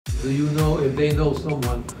Do you know if they know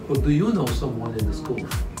someone, or do you know someone in the school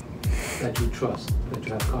that you trust, that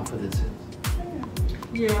you have confidence in?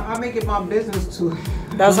 Yeah, I make it my business to.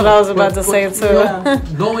 That's what I was about to say too. Yeah.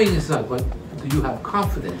 Knowing is not, but do you have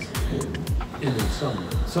confidence in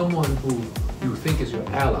someone? Someone who you think is your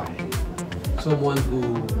ally? Someone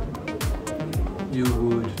who you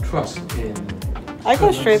would trust in? I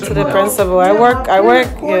go straight to the Well, principal. yeah, I work, my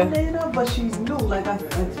yeah. coordinator, but she's new, like I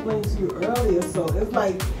explained to you earlier. So it's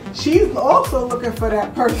like she's also looking for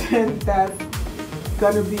that person that's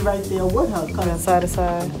gonna be right there with her. Yeah, side to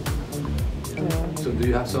side. So do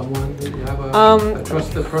you have someone, do you have a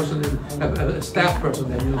trusted person, a staff person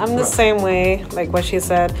that you I'm the trust? same way, like what she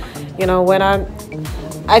said. You know, when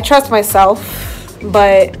I trust myself,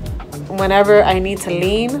 but whenever I need to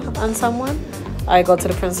lean on someone, I go to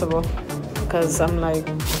the principal. Because I'm like,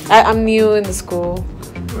 I'm new in the school,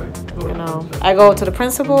 Right. you know. I go to the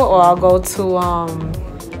principal or I'll go to,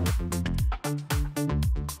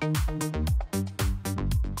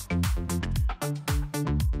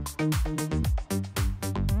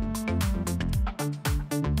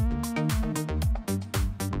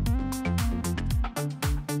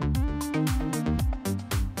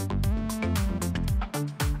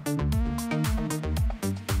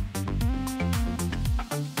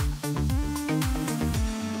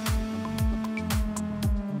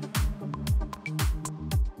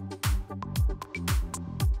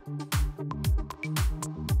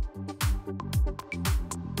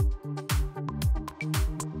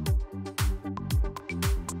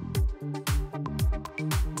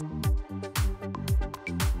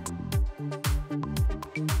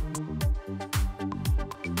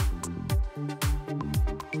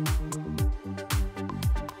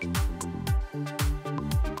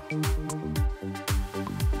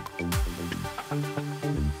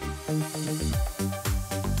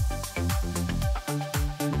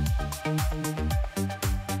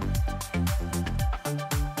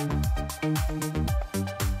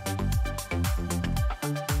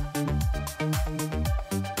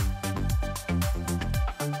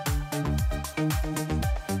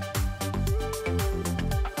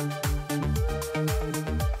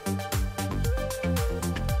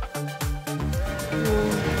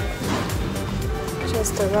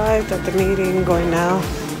 just arrived at the meeting, going now.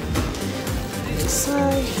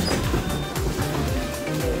 Sorry.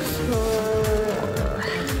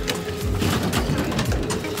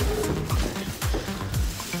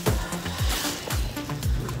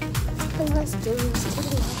 Let's do this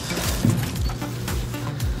today.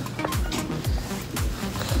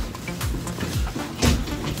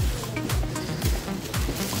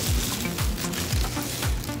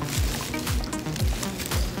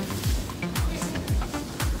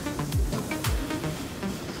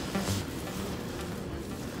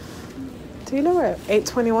 Do you know where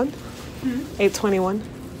 821? 821.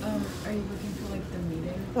 Are you looking for like the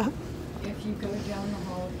meeting? Uh-huh. If you go down the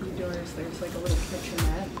hall a few doors, there's like a little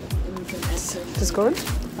kitchenette and you can enter. Just going?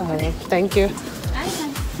 Thank you.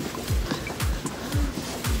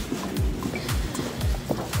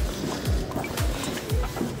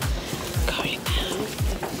 Going now.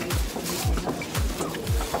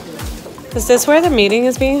 Is this where the meeting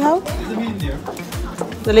is being held?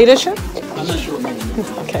 The leadership? I'm not sure.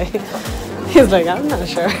 Okay. He's like, I'm not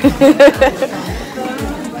sure.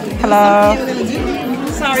 Hello.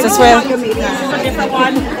 Sorry, Is this this where- is not your meeting. This is a different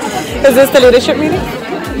one. Is this the leadership meeting?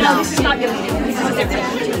 No, this is not your meeting. This is a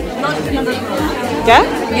different. Not another room. Yeah?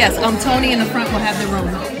 Yes, Tony in the front will have the room.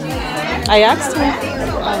 I asked him.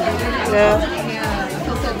 Yeah.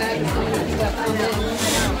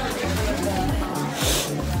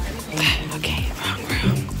 Okay, wrong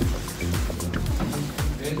room.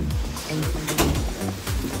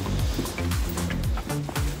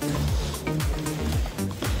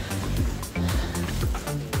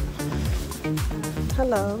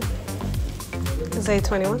 Hello. Is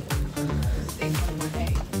 821?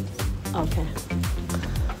 Okay.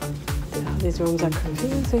 Yeah, these rooms are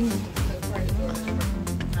confusing.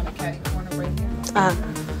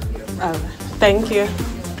 Thank you.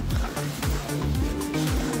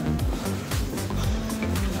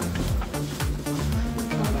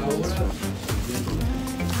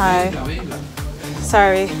 Hi.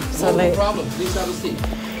 Sorry, so No late. problem, please have a seat.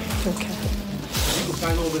 Okay. You can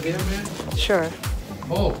sign over here, man? Sure.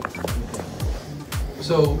 Oh.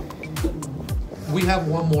 So, we have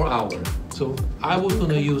one more hour. So, I was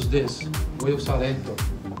gonna use this. Voy a usar esto.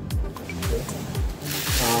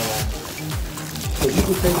 So you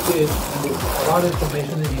could take a lot of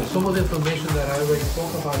information in here. Some of the information that I already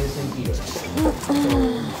spoke about is in here. So,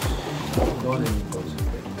 don't any close.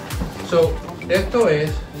 So, esto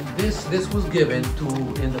es this was given to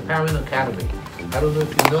in the Parent Academy. I don't know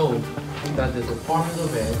if you know that the Department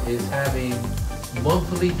of Ed is having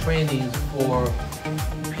monthly trainings for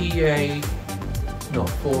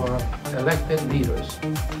for elected leaders,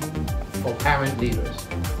 for parent leaders.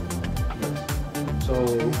 Yes. So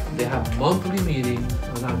they have monthly meetings,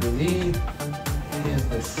 and I believe is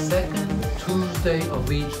the second Tuesday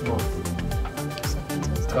of each month.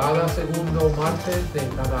 Cada segundo martes de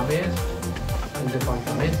cada mes, el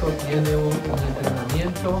departamento tiene un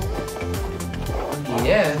entrenamiento y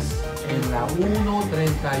es en la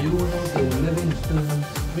 131 de Livingston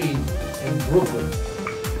Street en Brooklyn.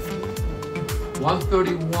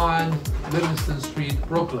 131 Livingston Street,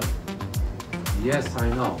 Brooklyn. Yes, I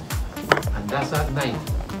know. And that's at night.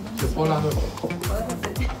 Se fue la noche.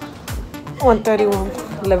 131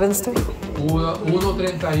 Livingston.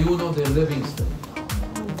 131 de Livingston.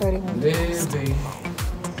 131. Livingston.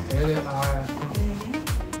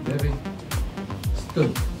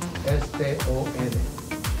 Livingston. S-T-O-N.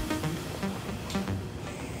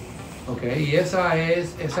 Ok, y esa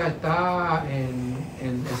está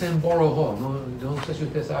es en Borough Hall, no sé si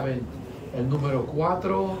ustedes saben el número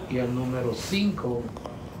 4 y el número 5.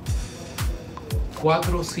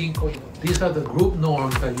 4, 5, these are the group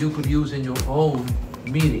norms that you could use in your own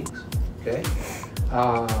meetings, okay?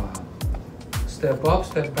 Step up,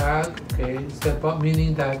 step back, okay? Step up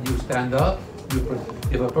meaning that you stand up.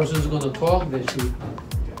 If a person is going to talk, they should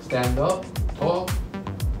stand up, talk,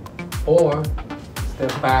 or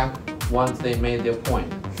step back once they made their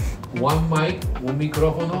point. One mic, un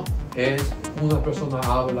micrófono, es una persona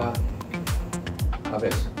habla a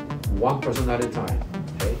veces. One person at a time,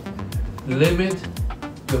 okay? Limit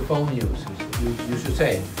your phone use. You should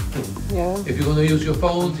say. Yeah. If you're going to use your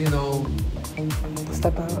phones,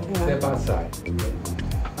 Step out. Yeah. step outside. Okay?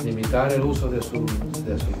 Limitar el uso de su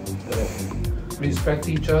teléfono. Respect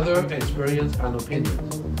each other, experience and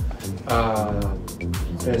opinions.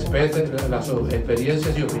 Respete las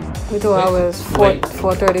experiencias y opiniones. We do hours Wait.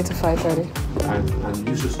 4:30 to 5:30. And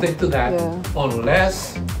you should stick to that Yeah.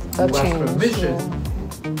 unless That you ask change, permission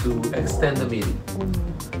to extend the meeting.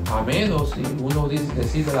 A menos si uno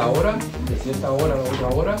decide la hora, de cierta hora a otra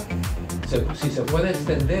hora, si se puede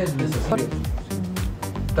extender, necesito.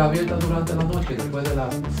 Está abierta durante la noche, después de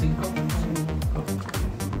las 5.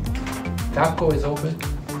 Capco is open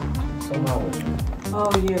some hours. Oh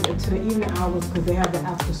yeah, to the evening hours because they have the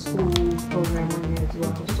after school program on there as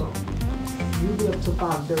well. So usually up to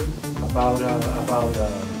 5:30. About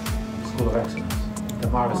School of Excellence, the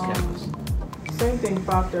Marvis campus. Same thing,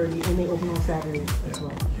 5:30, and they open on Saturday as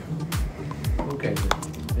well. Okay,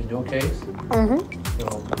 in your case,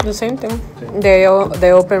 The same thing. Same.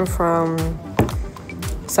 They open from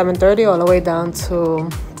 7:30 all the way down to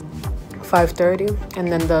 5:30, and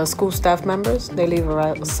then the school staff members they leave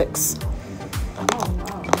around 6.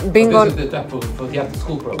 Bingo. this is the type for the after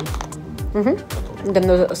school program. Then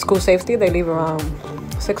the school safety they leave around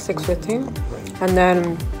 6:15, and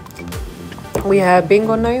then we had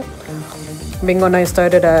bingo night. Bingo night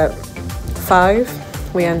started at 5.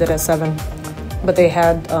 We ended at 7, but they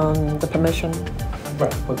had the permission.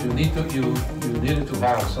 Right, but you needed to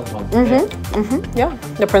have someone there. Yeah,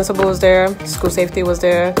 the principal was there, school safety was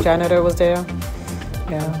there, janitor was there.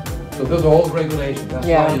 Yeah. So those are all regulations. That's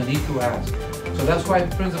Yeah. why you need to ask. So that's why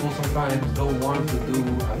principals sometimes don't want to do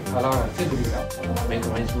a lot of activities. Make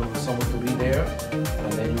arrangements with someone to be there,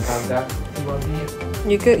 and then you have that throughout the year.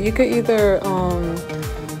 You could either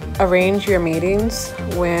arrange your meetings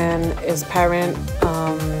when it's parent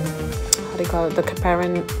how do you call it? How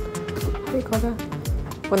do you call that?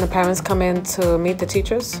 When the parents come in to meet the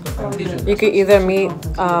teachers. You could either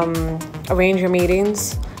arrange your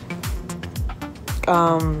meetings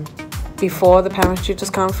before the parents-teachers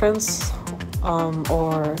conference,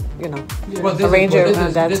 or Well, arrange it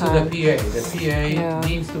around that this time. is the PA. The PA Yeah.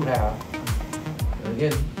 needs to have, and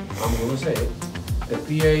again, I'm going to say it, the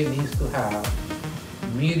PA needs to have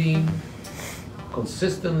meeting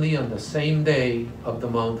consistently on the same day of the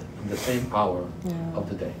month, on the same hour of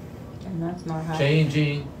the day. And that's not how.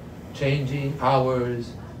 Changing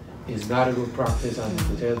hours is not a good practice, and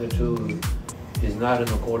to tell the truth, is not in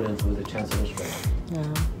accordance with the Chancellor's Regulation.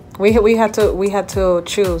 Yeah, we had to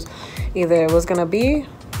choose either it was gonna be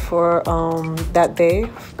for that day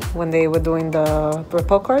when they were doing the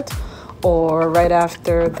report cards, or right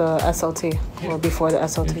after the SLT or before the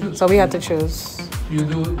SLT. So we had to choose. You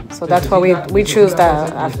do. So that's why we choose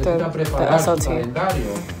that after the SLT.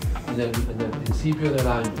 Calendario en el principio del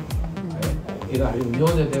año. Y las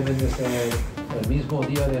reuniones deben de ser el mismo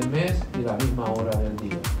día del mes y la misma hora del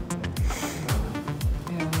día.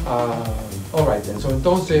 All right then. So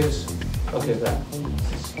entonces, okay, that.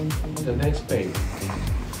 the next page.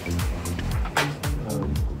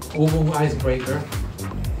 Hubo un icebreaker.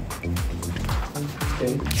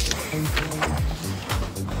 Okay.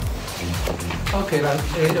 Ok,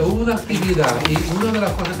 hubo una actividad y una de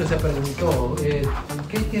las cosas que se preguntó es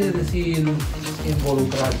 ¿qué quiere decir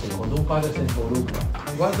involucrarse? Cuando un padre se involucra.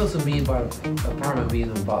 What does it mean by a parent being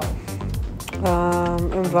involved?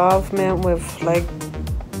 Involvement with like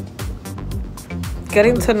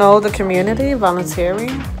getting to know the community, volunteering.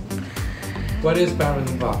 What is parent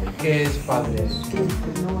involvement? ¿Qué es padre?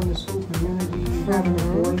 Knowing the school community, having a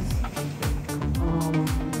voice.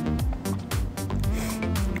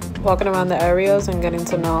 Walking around the areas and getting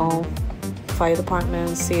to know fire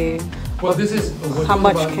departments, see Well, this is how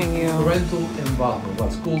much can you... parental involvement,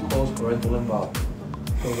 what school calls parental involvement.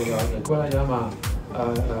 So, la escuela llama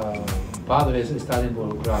padres estar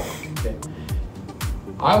involucrados. Okay?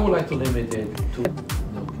 I would like to limit it to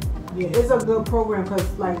Yeah, it's a good program because,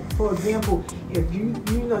 like, for example, if you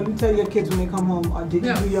tell your kids when they come home, did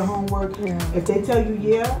you do your homework? Yeah. If they tell you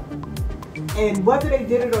yeah, and whether they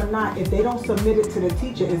did it or not, if they don't submit it to the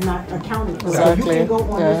teacher, it's not accounted for. Exactly. So you can go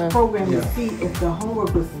on this program Yeah. to see if the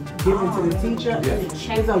homework was given to the teacher. Yeah.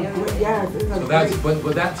 It's a great, yes, it's a So that's, great.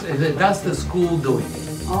 but that's the school doing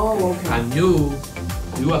it. Oh, okay. And you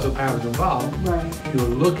as a parent involved, Right, you're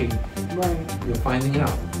looking, right. you're finding out.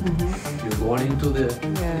 Mm-hmm. You're going into the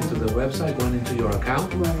website, going into your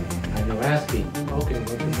account, Right. and you're asking, okay,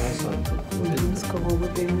 what did my son do? Let's go over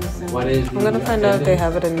what they missing. What is I'm gonna find out if they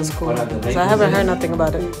have it in the school. Because I haven't heard nothing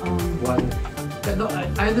about it. What? Yeah, no,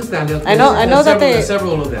 I understand that. I know that there's they-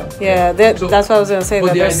 several of them. Yeah, So- that's what I was gonna say, But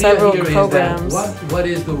that the there's idea several here is that programs. what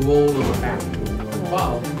is the role of a parent? When you're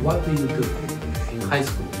involved, what do you do in high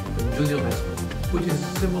school, in junior high school, which is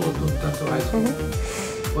similar to high school?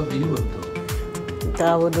 Mm-hmm. What do you do?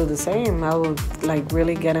 I would do the same. I would like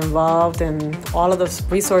really get involved in all of the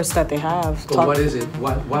resources that they have. So what is it?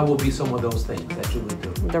 What will be some of those things that you would do?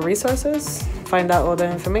 The resources, find out all the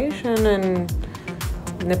information and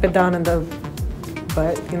nip it down in the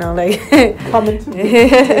butt, like Coming to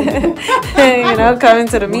coming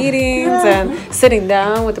to the meetings and sitting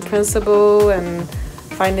down with the principal and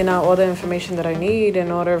finding out all the information that I need in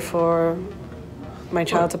order for my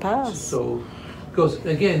child to pass. So, because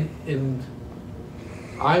again,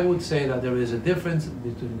 I would say that there is a difference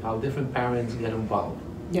between how different parents get involved.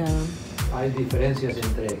 Yeah, Hay diferencias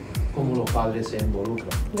entre cómo los padres se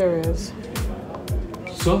involucran. there is.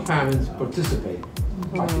 Some parents participate,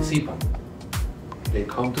 participan. They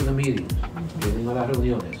come to the meetings, vienen a las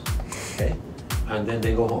reuniones, okay? And then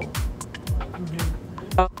they go home.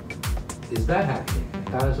 Is that happening?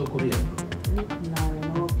 ¿Está eso ocurriendo?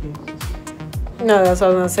 No, that's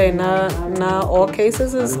what I was gonna say. Not all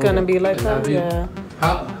cases is gonna be like that. Yeah.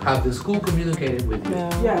 How have the school communicated with you?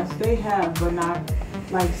 Yeah. Yes, they have, but not,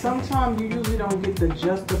 like, sometimes you usually don't get the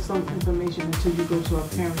gist of some information until you go to a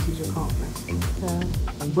parent-teacher conference. Yeah.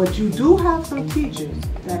 But you do have some teachers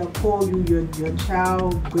that'll call you your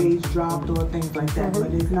child grades dropped or things like that,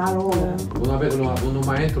 but it's not all of them. Una vez algunos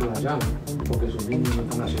maestros la llaman porque sus niños no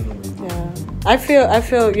están haciendo bien. Yeah. I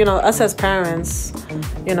feel, us as parents,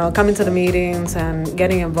 coming to the meetings and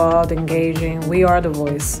getting involved, engaging, we are the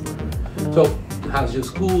voice. So, has your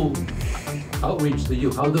school outreach to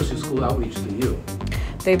you? How does your school outreach to you?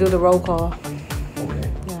 They do the roll call.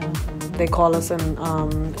 Okay. Yeah. They call us and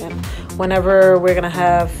whenever we're gonna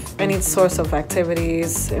have any source of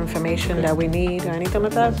activities, information that we need or anything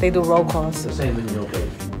like that, they do roll calls. The same in your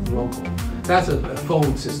case, local. That's a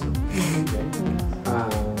phone system. Okay.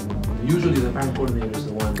 Usually the parent coordinator is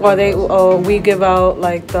the one. Or we give out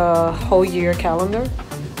like the whole year calendar,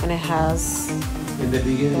 and it has in the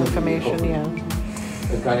beginning information. of the year. Yeah.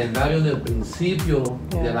 El calendario del principio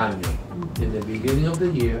del año. In the beginning of the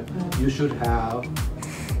year, you should have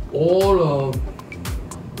all of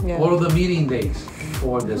the meeting dates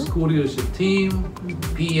for the school leadership team,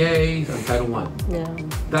 PAs, and Title I. Yeah.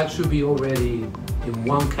 That should be already in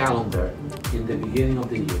one calendar in the beginning of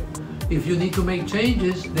the year. If you need to make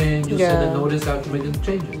changes, then you send a notice out to make the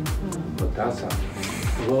changes. But that's a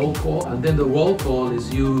roll call, and then the roll call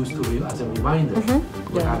is used as a reminder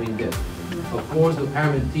for having this. Of course, the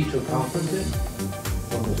parent-teacher conferences,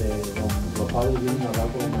 donde los padres vienen a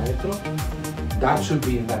hablar con el maestro, that should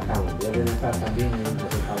be in that calendar. Deben estar también en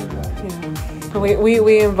ese calendario. Yeah.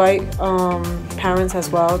 We invite parents as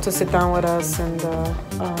well to sit down with us in the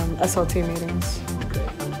SLT meetings Okay.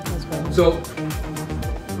 as well. So,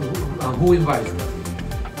 who invites them?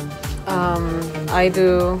 I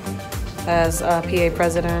do as PA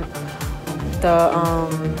president, the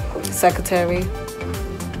secretary.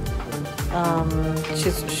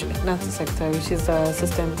 She's not the secretary. She's the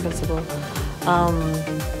assistant principal.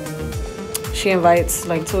 She invites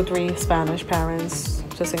like 2 or 3 Spanish parents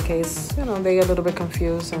just in case, you know, they get a little bit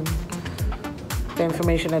confused and the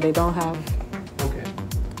information that they don't have. Okay.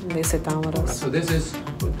 And they sit down with us. So this is,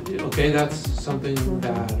 okay, that's something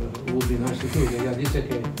that would be nice to do. Ella dice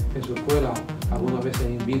que en su escuela algunas veces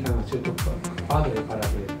invitan a ciertos padres para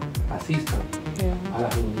que asistan a la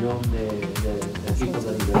reunión de equipos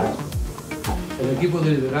de liderazgo. El equipo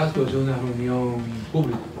de liderazgo es una reunión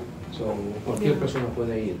pública, so cualquier persona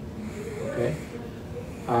puede ir. Okay?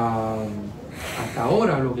 Hasta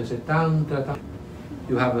ahora lo que se están tratando,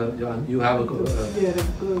 you have a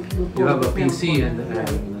PC and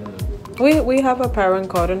we have a parent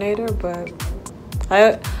coordinator, but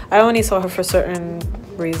I only saw her for certain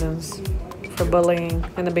reasons, for bullying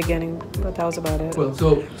in the beginning, but that was about it. Well,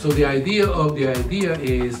 so the idea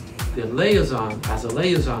is the liaison, as a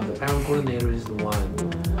liaison, the parent coordinator is the one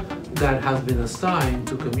that has been assigned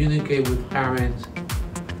to communicate with parents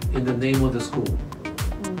in the name of the school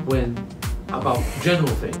when about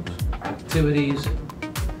general things, activities,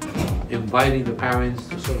 inviting the parents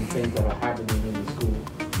to certain things that are happening in the school.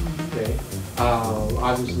 Okay,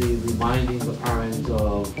 obviously reminding the parents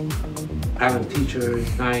of parent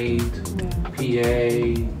teachers night,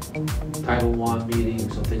 PA, Title I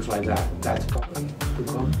meetings, and things like that. That's common to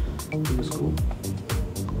come to the school.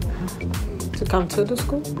 To come to the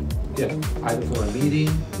school? Yeah, either for a meeting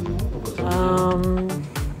or for something.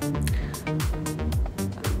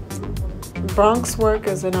 Bronx work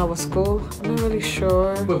is in our school. I'm not really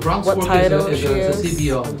sure But Bronx what work title is she a is.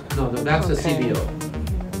 CBO. No, that's a CBO.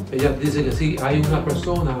 Ella dice que sí, hay una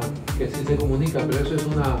persona que sí se comunica, pero eso es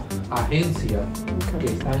una agencia que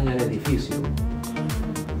está en el edificio.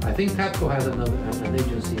 I think TAPCO has an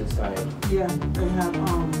agency inside. Yeah, they have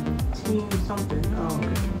team something.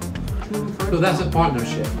 Team first. So that's a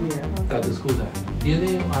partnership Yeah. that the schools have.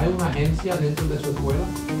 ¿Hay una agencia dentro de su escuela?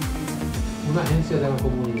 Una agencia de la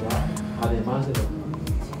comunidad, además de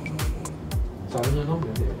 ¿saben el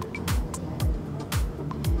nombre?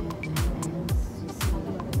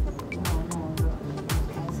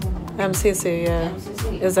 MCC, yeah.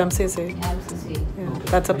 Is MCC. Yeah,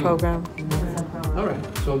 that's a program. All right,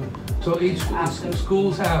 so each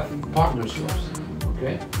schools have partnerships,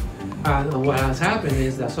 okay? And what has happened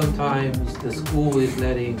is that sometimes the school is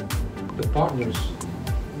letting the partners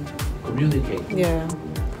communicate. Yeah.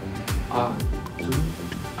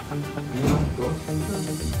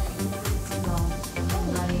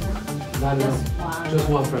 Not enough, just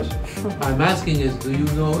one person. I'm asking is, do you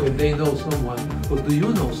know if they know someone, or do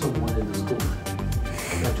you know someone in the school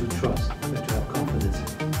that you trust, that you have confidence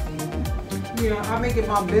in? Yeah, I make it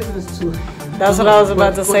my business to. That's what I was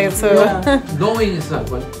about to say too. Yeah. Knowing is not,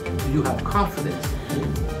 but do you have confidence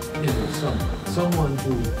in someone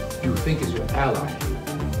who you think is your ally,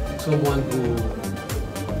 someone who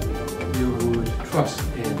you would trust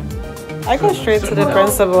in? I go straight to the Well,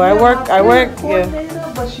 principal. I work, yeah.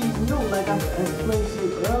 But she's new, like I explained to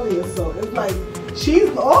you earlier. So it's like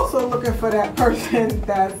she's also looking for that person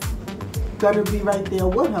that's gonna be right there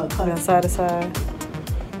with her. Yeah, side to side.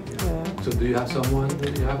 Yeah. So do you have someone,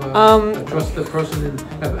 do you have a trusted person,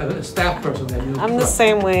 a staff person that you I'm the trust?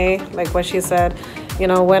 same way, like what she said. You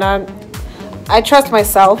know, when I trust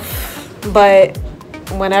myself, but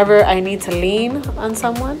whenever I need to lean on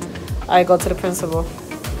someone, I go to the principal.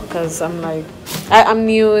 Because I'm like, I'm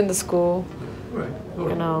new in the school. Right.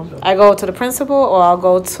 You know, I go to the principal or I'll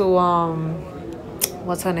go to,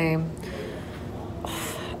 what's her name?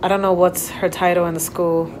 I don't know what's her title in the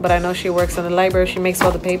school, but I know she works in the library. She makes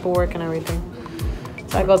all the paperwork and everything.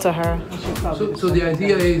 So I go to her. So the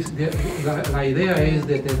idea is, la idea es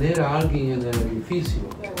de tener a alguien en el edificio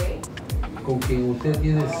con quien usted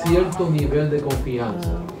tiene cierto nivel de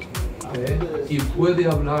confianza y puede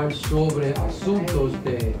hablar sobre asuntos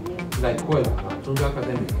de la escuela, asuntos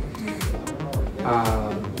académicos.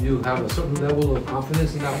 You have a certain level of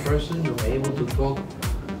confidence in that person. You're able to talk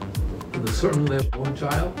on a certain level with one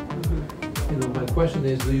child. You know, my question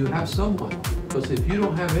is, do you have someone? Because if you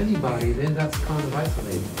don't have anybody, then that's kind of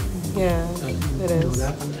isolating. Yeah, it is.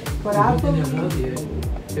 But I believe, nadie,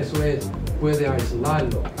 eso es, puede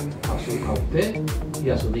aislarlo a usted y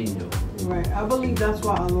a su niño. right, I believe that's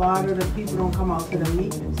why a lot of the people don't come out to the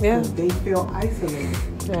meetings. Yeah. 'Cause they feel isolated.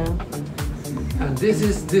 Yeah. And this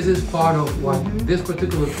is part of what this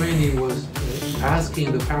particular training was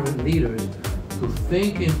asking the parent leaders to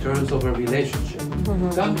think in terms of a relationship.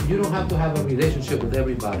 You don't have to have a relationship with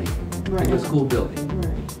everybody in the school building.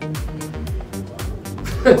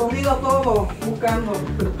 Conmigo todo, buscando.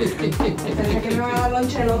 Pensé que me van a dar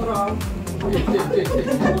lonche el otro.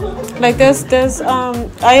 Like there's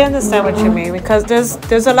I understand what you mean because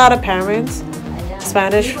there's a lot of parents,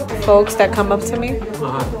 Spanish folks that come up to me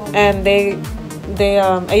and they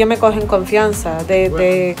ellos me cogen confianza.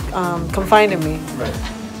 They confide in me Right.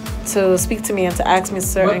 to speak to me and to ask me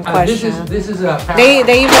certain But, questions. this is a They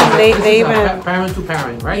this is even a parent to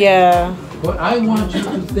parent, right? yeah. But I want you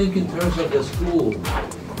to think in terms of the school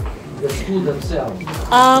themselves,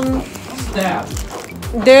 staff,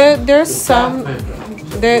 There's the some staff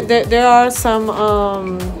members. there are some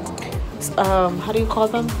how do you call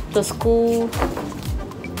them? The school.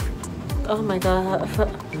 Oh my god,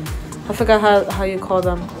 I forgot how you call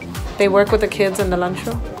them. They work with the kids in the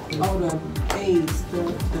lunchroom. Oh, the aides,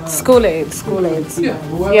 the School aides. Yeah,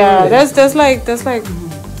 whoever Yeah, it is. there's like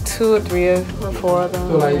 2 or 3 or 4 of them.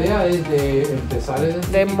 So la idea es de empezar a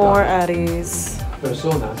They're more identificar at ease.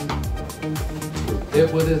 personas que usted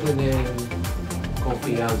puede tener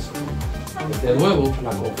confianza. De nuevo,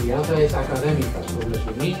 la confianza es académica sobre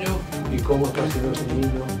su niño y cómo está haciendo su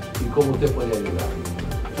niño y cómo usted puede ayudar.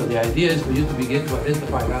 So the idea is for you to begin to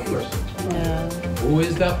identify that person. Yeah. Who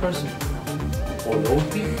is that person? Or those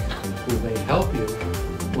people who may help you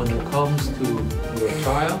when it comes to your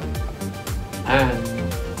child and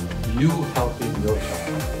you helping your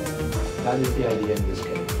child. That is the idea in this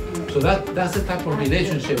case. So that's the type of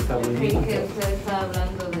relationship that we need. Que usted está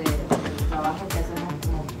hablando de trabajo que hacemos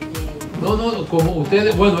como No, como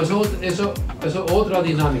ustedes, bueno, eso es otra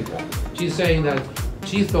dinámica. She's saying that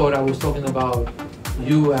she thought I was talking about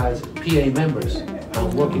you as PA members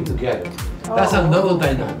and working together. That's another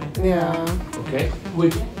dynamic. Yeah. Okay,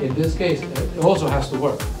 which in this case it also has to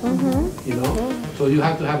work. You know, so you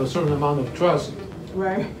have to have a certain amount of trust,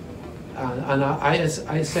 right, and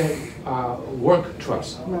I said work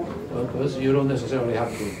trust right. because you don't necessarily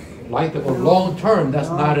have to like them. But long term, that's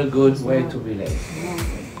not a good way to relate.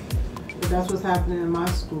 But that's what's happening in my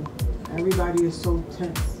school. Everybody is so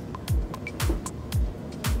tense.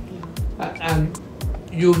 And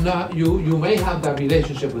you may have that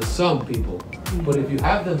relationship with some people, but if you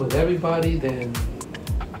have them with everybody, then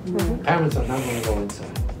parents are not going to go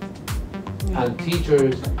inside. And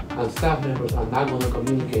teachers and staff members are not going to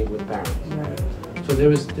communicate with parents. Right. So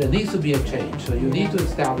there needs to be a change. So you need to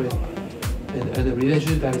establish a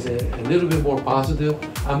relationship that is a little bit more positive.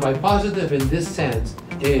 And by positive in this sense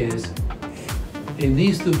is it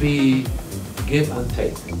needs to be give and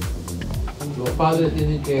take. Los padres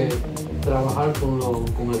tienen que trabajar con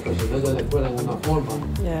el personal de la escuela en una forma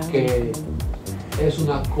Yeah. que es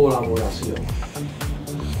una colaboración.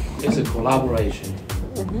 It's a collaboration.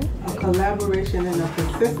 A collaboration and a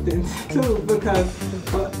persistence too, because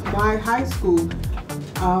my high school,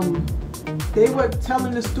 they were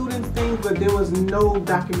telling the students things, but there was no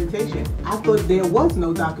documentation. I thought there was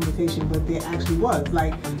no documentation, but there actually was.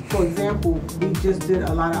 Like, for example, we just did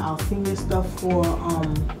a lot of our senior stuff for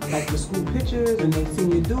like the school pictures and their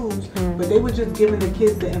senior dues, but they were just giving the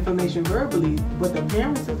kids the information verbally. But the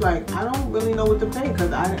parents is like, I don't really know what to pay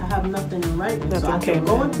because I have nothing in writing. So I Nothing kept came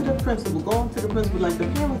going in. to the principal, like the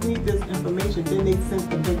parents need this information. Then they sent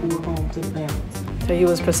the paperwork home to the parents. So he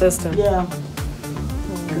was persistent. Yeah.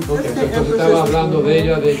 Okay, so entonces estaba hablando de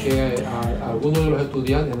ella de que algunos de los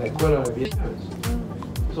estudiantes en la escuela le vienen.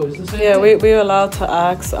 So it's the same Yeah, thing. we're allowed to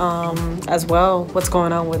ask as well what's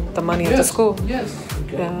going on with the money at the Yes, school. Yes.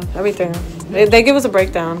 Okay. Yeah, everything. They give us a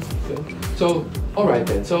breakdown. Okay. So, all right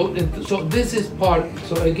then. So this is part.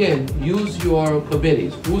 So again, use your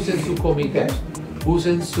committees. Usen sus comités.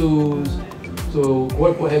 Usen su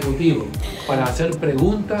cuerpo ejecutivo para hacer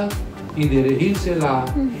preguntas y dirigírselas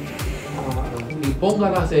y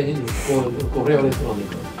póngalas por correo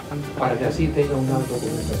electrónico para que así tenga una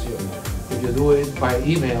documentación. If you do it by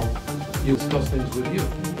email, you discuss things with you.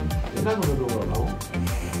 You're not going to do it alone.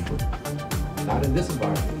 Not in this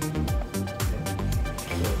environment.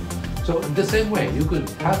 So the same way, you could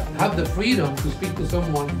have the freedom to speak to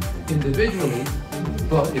someone individually,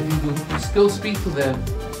 but if you could still speak to them,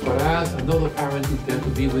 but ask another parent who's there to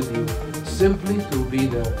be with you, simply to be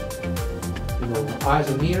the eyes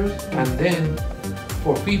and ears, and then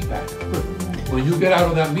for feedback. When you get out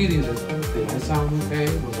of that meeting, did I sound okay?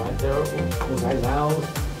 Was I terrible? Was I loud?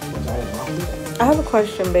 Was I obnoxious? I have a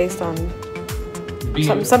question based on Be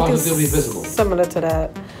something positively visible. similar to that.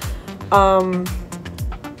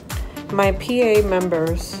 My PA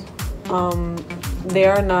members, they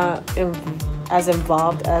are not as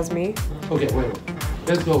involved as me. Okay, wait.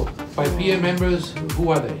 Let's go. By PA members,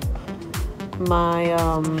 who are they?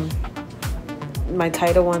 My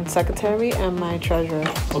Title I secretary and my treasurer.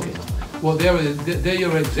 Okay. Well, they're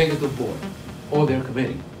your executive board or their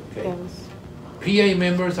committee. Okay. Yes. PA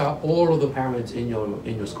members are all of the parents in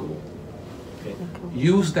your school. Okay?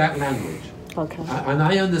 Use that language. Okay. And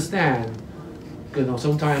I understand,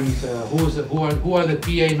 sometimes who are the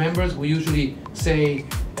PA members? We usually say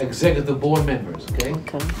executive board members, okay?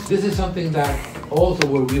 Okay. This is something that also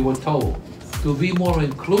where we were told to be more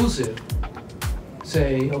inclusive.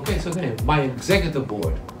 Say, okay, so then my executive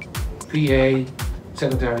board, PA,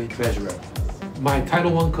 secretary, treasurer, my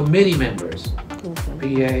Title I committee members,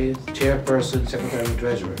 PA, chairperson, secretary,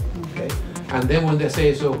 treasurer, okay? And then when they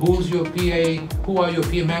say, so who's your PA, who are your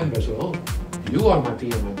PA members? Oh, you are my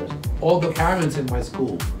PA members. All the parents in my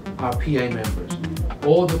school are PA members.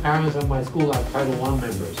 All the parents in my school are Title I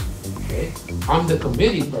members, okay? I'm the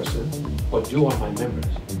committee person, but you are my members.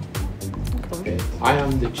 Okay? I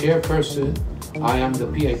am the chairperson, I am the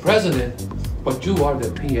PA president, but you are the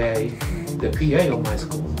PA of my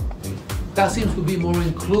school. That seems to be more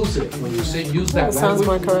inclusive when you say use that Sounds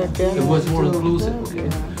language. more correct, yeah. It was more inclusive, okay?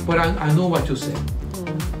 But I know what you said.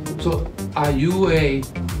 So are you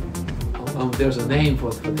there's a name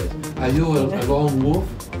for this. Are you a lone wolf?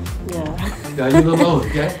 Yeah. Are you alone,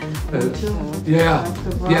 okay? Yeah,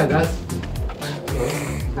 that's,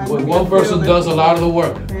 when one person does a lot of the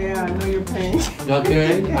work. Yeah, I know your pain.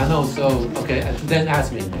 Okay, I know, so, okay, then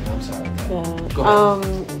ask me, I'm sorry. Yeah. Go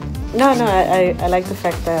ahead. No, I like the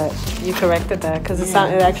fact that you corrected that because it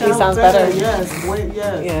actually sounds better. better. Yes, wait,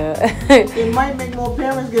 yes. Yeah. It might make more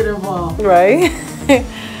parents get involved. Right.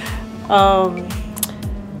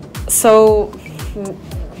 So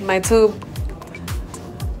my two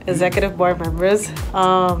executive board members,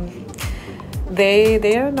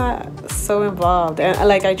 they are not so involved, and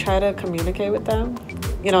like I try to communicate with them.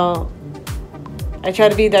 I try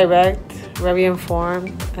to be direct, very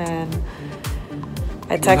informed, and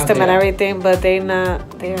I text them and everything, but they're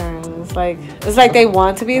not there. It's like they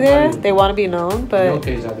want to be there, they want to be known, but. Your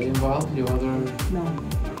case, are they involved? Your other? No.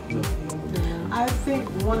 No. I think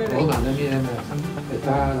one of the... Hold on, let me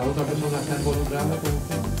 ¿Está la otra persona está involucrada con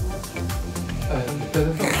usted?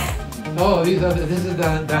 ¿Ustedes dos? Oh, this is the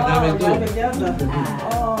dynamic y'all too. together.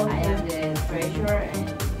 Oh, I am the treasurer and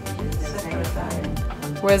she's the secretary.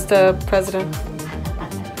 Where's the president?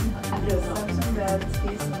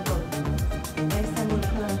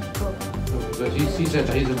 So she said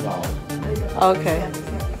that he's involved. Okay.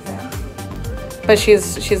 But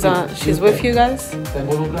she's with you guys? ¿Está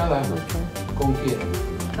involucrada? ¿Con quién?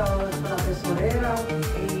 La tesorera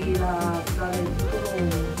y la del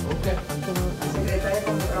Okay. la secretaria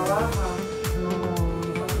cuando trabaja, no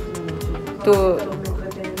Tú- los miembros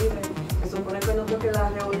tienen libre. Se supone que no toque la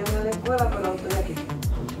reunión en la escuela, pero estoy aquí.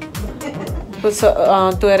 Pues,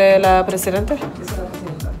 ¿tú eres la presidenta? Esa es la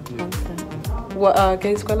presidenta.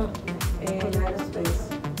 ¿Qué escuela? United Space.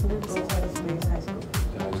 United Space High School.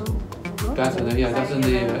 That's in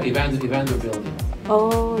the Evander building.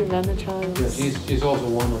 Oh, Ivana Childs. Yeah, she's also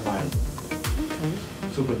one of my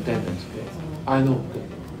superintendents. Okay. I know.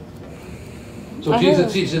 So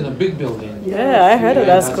she's in a big building. Yeah, I heard of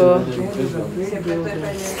that school. Siempre estoy pendiente de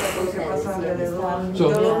lo que pasa alrededor. So-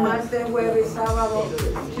 Yo los martes, jueves, sábado,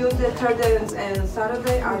 Tuesday, Thursday, and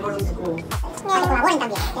Saturday, I go to school. Colaboren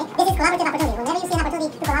también, okay? This is collaborative opportunity. Whenever you see an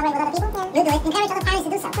opportunity to collaborate with other people, you do it. Encourage other parents to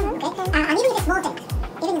do so, okay? And even if it's small things.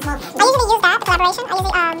 Even in small things. I usually use that, the collaboration. I usually,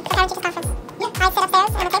 the parent-teachers conference. Yeah, I sit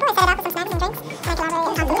upstairs on the table, I set it up with some snacks and drinks, and I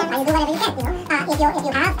collaborate. And you do whatever you can, If you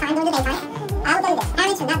have time during the daytime, I will tell you this.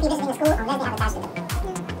 Parents should not be visiting the school unless they have a task to do.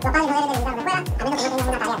 Los padres no deben de visitar la escuela, a menos que no tengan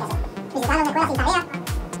una tarea que hacer. Visitar una escuela sin tarea, es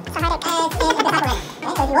empezar por él. Okay? So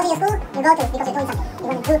if you go to your school, you go to because you're doing something.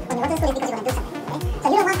 When you go to the school, it's because you're going to do something. Okay? So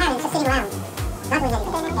you don't want parents just sitting around not doing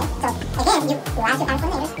anything. Okay? So again, you ask your parents and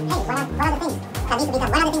neighbors, hey, what are the things that need to be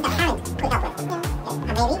done? What are the things that parents could help with? Okay?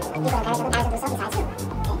 And maybe you could encourage other parents to do so besides you. Okay?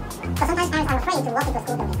 So sometimes parents are afraid to walk into a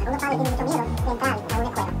school building. Algunos padres tienen mucho miedo de entrar a una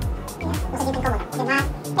escuela. No se sienten cómodos.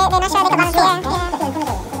 They're not sure they can volunteer. Se sienten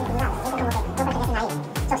intimidados. No pertenecen a ellos.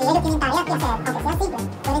 So si ellos tienen tareas que hacer, aunque sea simple,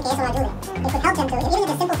 pueden que eso lo ayude. It could help them to, even if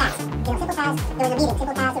it's simple tasks, simple tasks during the meeting,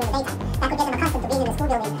 simple tasks during the daytime, that could get them accustomed to being in the school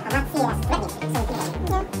building and not see it as threatening. So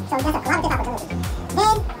intimidating. So that's a collaborative opportunity.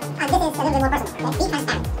 Then, and this is a little bit more personal, be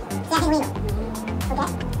transparent. Sea genuino. Okay?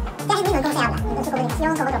 Sea genuino en cómo se habla, en su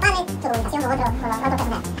comunicación con otro padre, su comunicación con otro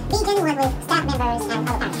personal. Be genuine with staff members and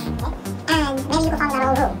other parents. Okay? And maybe you can follow that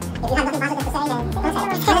old rule. If you have nothing positive to say, then don't say it.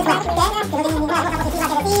 Tell us what, okay? Si no tienes ninguna cosa positiva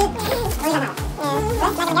que decir, no digas nada.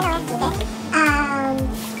 Like in general, okay?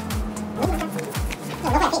 No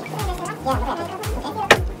fue aquí. Ya, no fue aquí. Okay.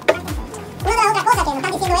 Una de las otras cosas que nos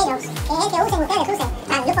están diciendo ellos es que usen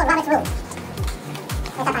al grupo Robert's Rule.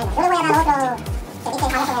 Esta página. Yo le voy a dar otro que dice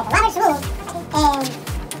algo sobre esto. Robert's Rule,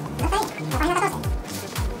 no sé, la página 14.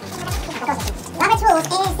 Robert's Rules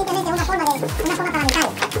es simplemente una forma parlamentaria.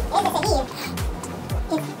 Es de seguir.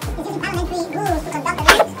 It's using parliamentary rules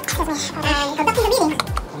conducting the meeting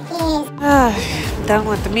is... Done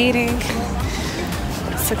with the meeting.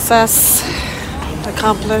 Success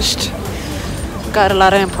accomplished. Got a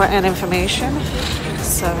lot of important information.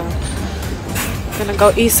 So I'm gonna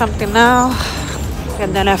go eat something now.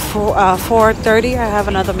 And then at 4:30 I have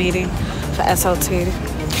another meeting for SLT.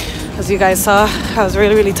 As you guys saw, I was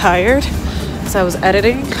really tired. So I was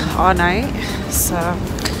editing all night. So,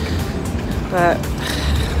 but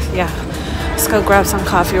yeah, let's go grab some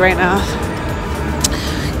coffee right now.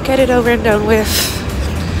 Get it over and done with.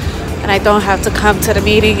 And I don't have to come to the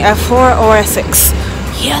meeting at 4 or at 6.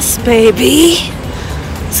 Yes, baby.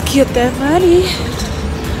 Let's get that money.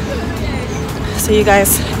 See you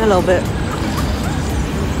guys in a little bit.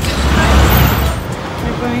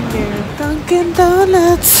 We're going to Dunkin'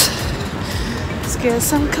 Donuts. Let's get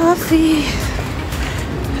some coffee.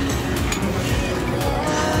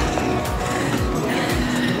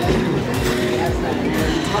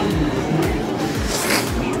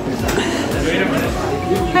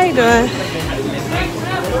 How you doing?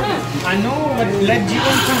 I know, but let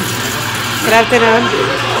Jeevan come. Good afternoon.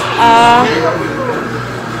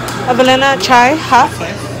 A vanilla chai, half.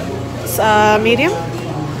 Medium.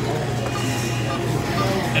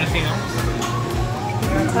 Anything else?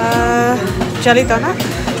 Jelly donut.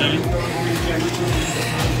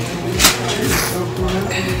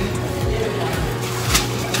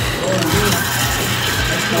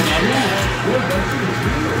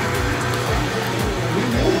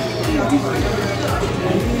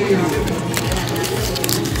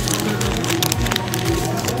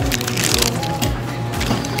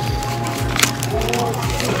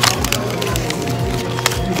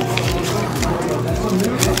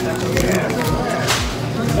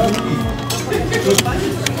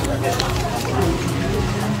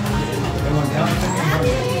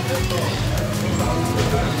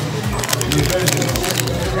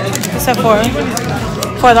 You said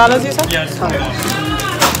 $4 you said? Yes.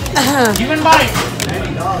 Even buy.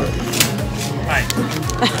 Bye.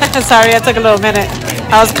 Sorry, I took a little minute.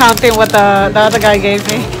 I was counting what the other guy gave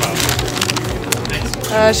me.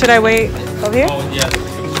 Should I wait over here? Oh, yes.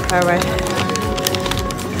 All right.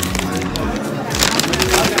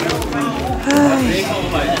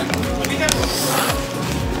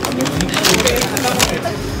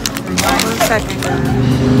 One second.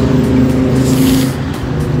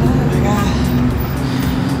 Oh my God.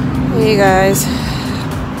 Hey guys.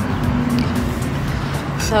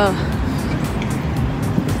 So,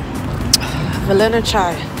 vanilla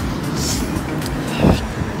chai.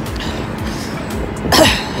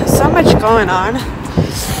 So much going on.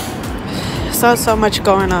 So much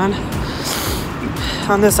going on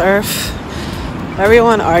this earth.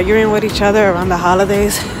 Everyone arguing with each other around the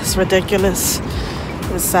holidays. It's ridiculous.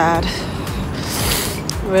 It's sad.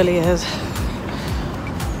 It really is.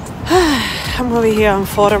 I'm over here on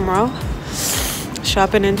Fordham Row,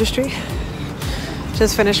 shopping industry.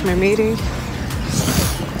 Just finished my meeting.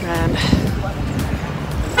 And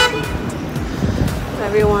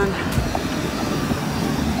everyone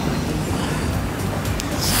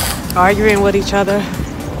arguing with each other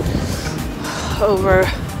over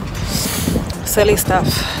silly stuff.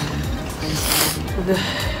 The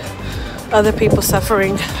other people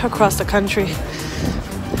suffering across the country,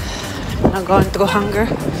 going through hunger.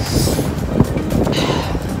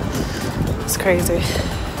 It's crazy.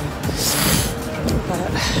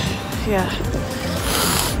 But yeah,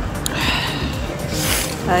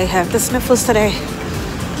 I have the sniffles today.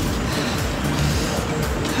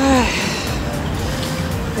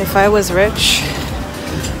 If I was rich,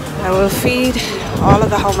 I will feed all of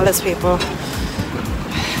the homeless people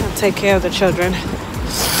and take care of the children.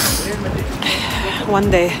 One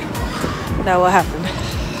day that will happen.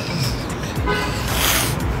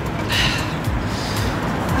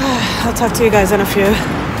 I'll talk to you guys in a few.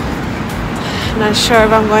 Not sure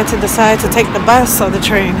if I'm going to decide to take the bus or the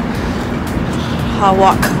train. I'll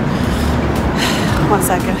walk. 1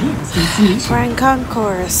 second. We're in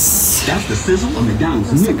Concourse. That's the sizzle of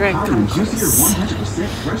McDonald's new hot and juicier 100%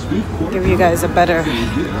 fresh beef quarter. Give you guys a better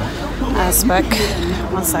aspect.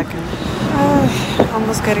 1 second.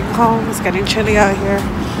 Almost getting home. It's getting chilly out here.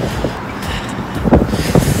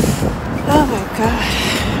 Oh my God.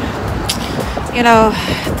 You know,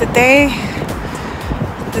 the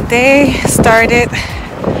day started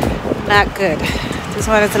not good. Just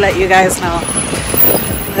wanted to let you guys know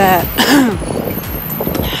that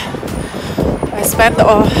I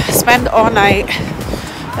spent all night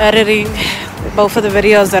editing both of the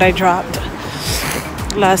videos that I dropped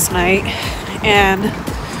last night, and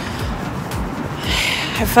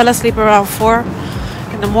I fell asleep around 4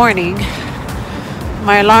 in the morning.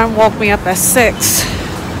 My alarm woke me up at 6,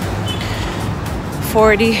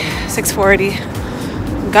 5:40,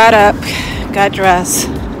 6:40. Got up, got dressed.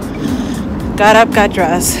 Got up, got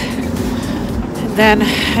dressed. And then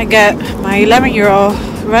I get my 11-year-old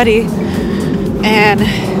ready, and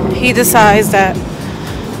he decides that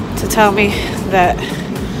to tell me that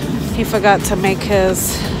he forgot to make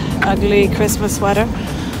his ugly Christmas sweater,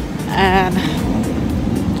 and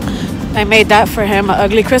I made that for him, an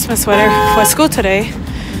ugly Christmas sweater for school today.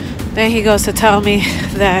 Then he goes to tell me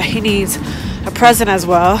that he needs a present as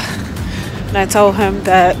well, and I told him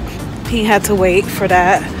that he had to wait for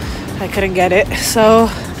that. I couldn't get it,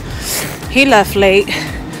 so he left late.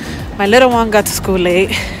 My little one got to school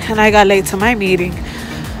late, and I got late to my meeting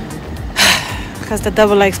because the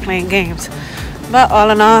devil likes playing games. But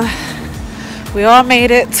all in all, we all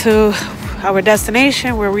made it to our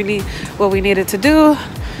destination where we need what we needed to do.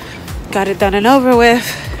 Got it done and over with.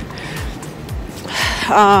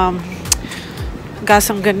 Got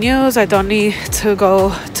some good news. I don't need to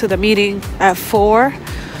go to the meeting at 4,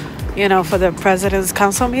 you know, for the President's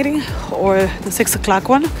Council meeting or the 6 o'clock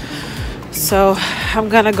one. So I'm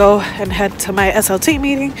gonna go and head to my SLT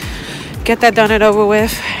meeting, get that done and over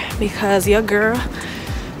with, because your girl,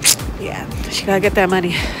 yeah, she gotta get that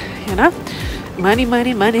money, you know? Money,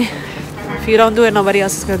 money, money. If you don't do it, nobody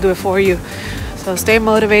else is gonna do it for you. So stay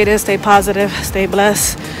motivated, stay positive, stay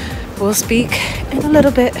blessed. We'll speak in a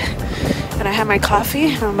little bit. And I have my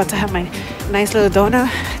coffee. I'm about to have my nice little donut.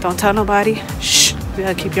 Don't tell nobody. Shh. You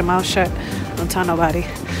gotta keep your mouth shut. Don't tell nobody.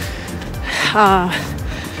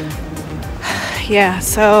 Yeah,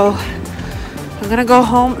 so I'm gonna go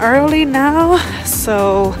home early now.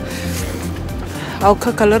 So I'll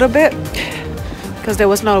cook a little bit because there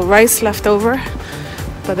was no rice left over,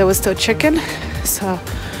 but there was still chicken. So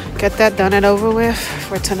get that done and over with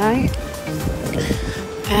for tonight.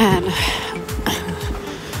 And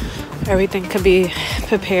everything can be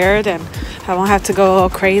prepared and I won't have to go all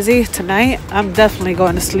crazy tonight. I'm definitely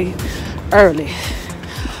going to sleep early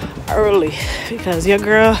because your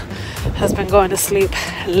girl has been going to sleep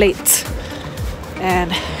late,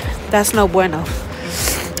 and that's no bueno.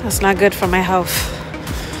 That's not good for my health.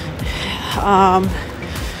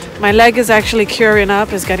 My leg is actually curing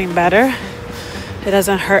up, it's getting better. It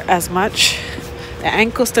doesn't hurt as much. The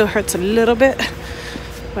ankle still hurts a little bit,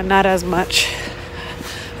 but not as much.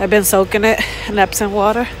 I've been soaking it in Epsom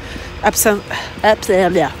water. Epsom,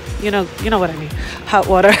 yeah. You know what I mean. Hot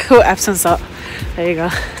water with Epsom salt. There you go.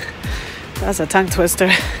 That's a tongue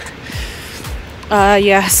twister.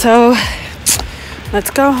 Yeah, so let's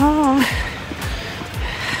go home.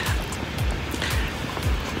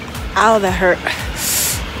 Ow, that hurt.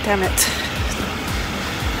 Damn it.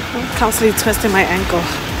 I'm constantly twisting my ankle.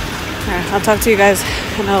 Alright, I'll talk to you guys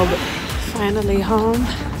in a little bit. Finally home.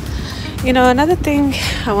 You know, another thing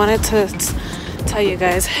I wanted to tell you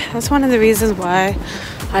guys, that's one of the reasons why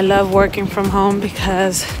I love working from home,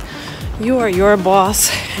 because you are your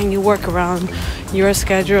boss and you work around your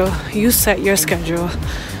schedule. You set your schedule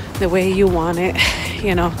the way you want it.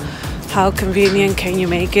 You know, how convenient can you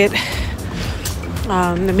make it?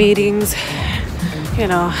 The meetings, you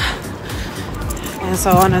know, and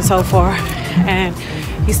so on and so forth. And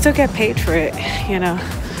you still get paid for it, you know.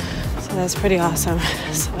 So that's pretty awesome.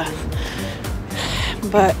 So,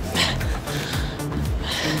 but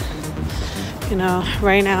you know,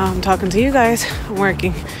 right now I'm talking to you guys, I'm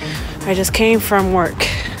working. I just came from work,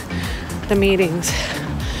 the meetings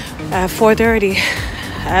at 4:30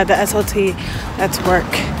 at the SLT. That's work.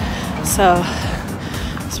 So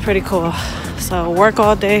it's pretty cool. So work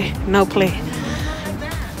all day, no play.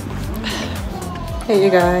 Hey you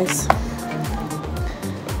guys,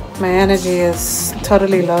 my energy is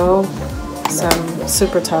totally low, so I'm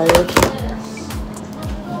super tired.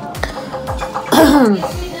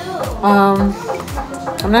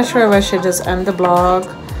 I'm not sure if I should just end the vlog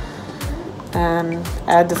and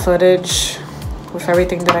add the footage with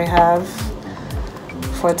everything that I have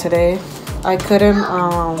for today. I couldn't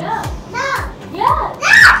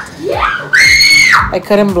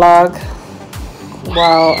vlog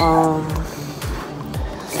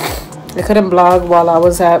while I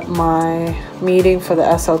was at my meeting for the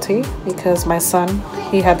SLT, because my son,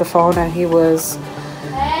 he had the phone and he was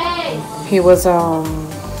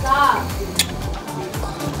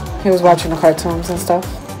watching the cartoons and stuff.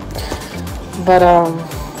 But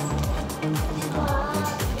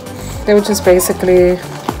they were just basically,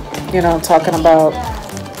 you know, talking about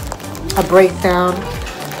a breakdown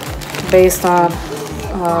based on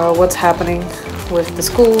what's happening with the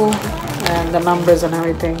school and the numbers and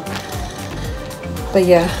everything. But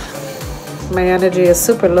yeah, my energy is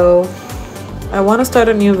super low. I want to start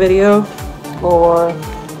a new video, or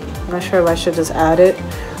I'm not sure if I should just add it.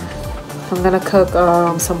 I'm gonna cook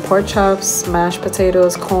some pork chops, mashed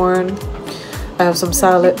potatoes, corn. I have some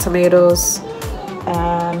salad, tomatoes,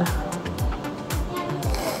 and I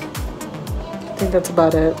think that's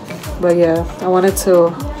about it. But yeah, I wanted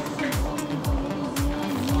to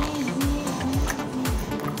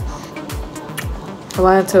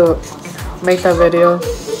make that video,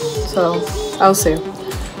 so I'll see.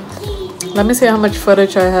 Let me see how much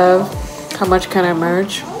footage I have, how much can I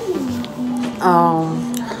merge.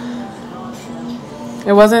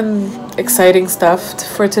 It wasn't exciting stuff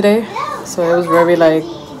for today, so it was very like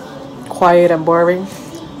quiet and boring,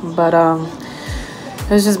 but it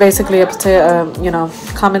was just basically a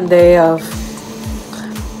common day of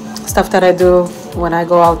stuff that I do when I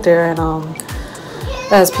go out there and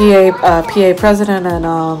as PA president and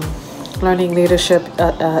learning leadership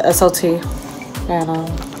at SLT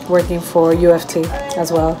and working for UFT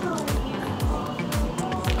as well.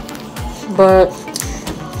 But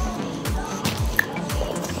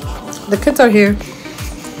the kids are here.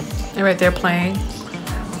 They're right there playing.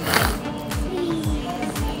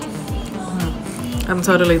 I'm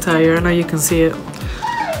totally tired. I know you can see it.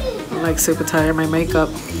 I'm like super tired. My makeup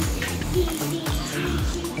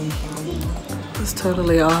is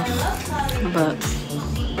totally off. But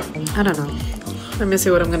I don't know. Let me see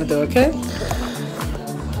what I'm gonna do, okay?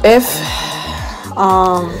 If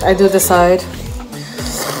I do decide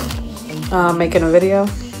making a video,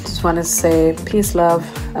 just want to say peace, love,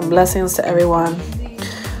 and blessings to everyone.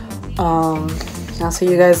 I'll see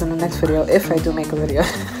you guys in the next video if I do make a video.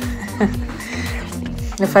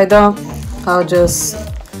 If I don't, I'll just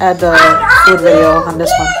add the food video on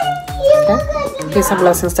this one. Okay? Peace and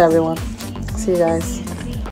blessings to everyone. See you guys.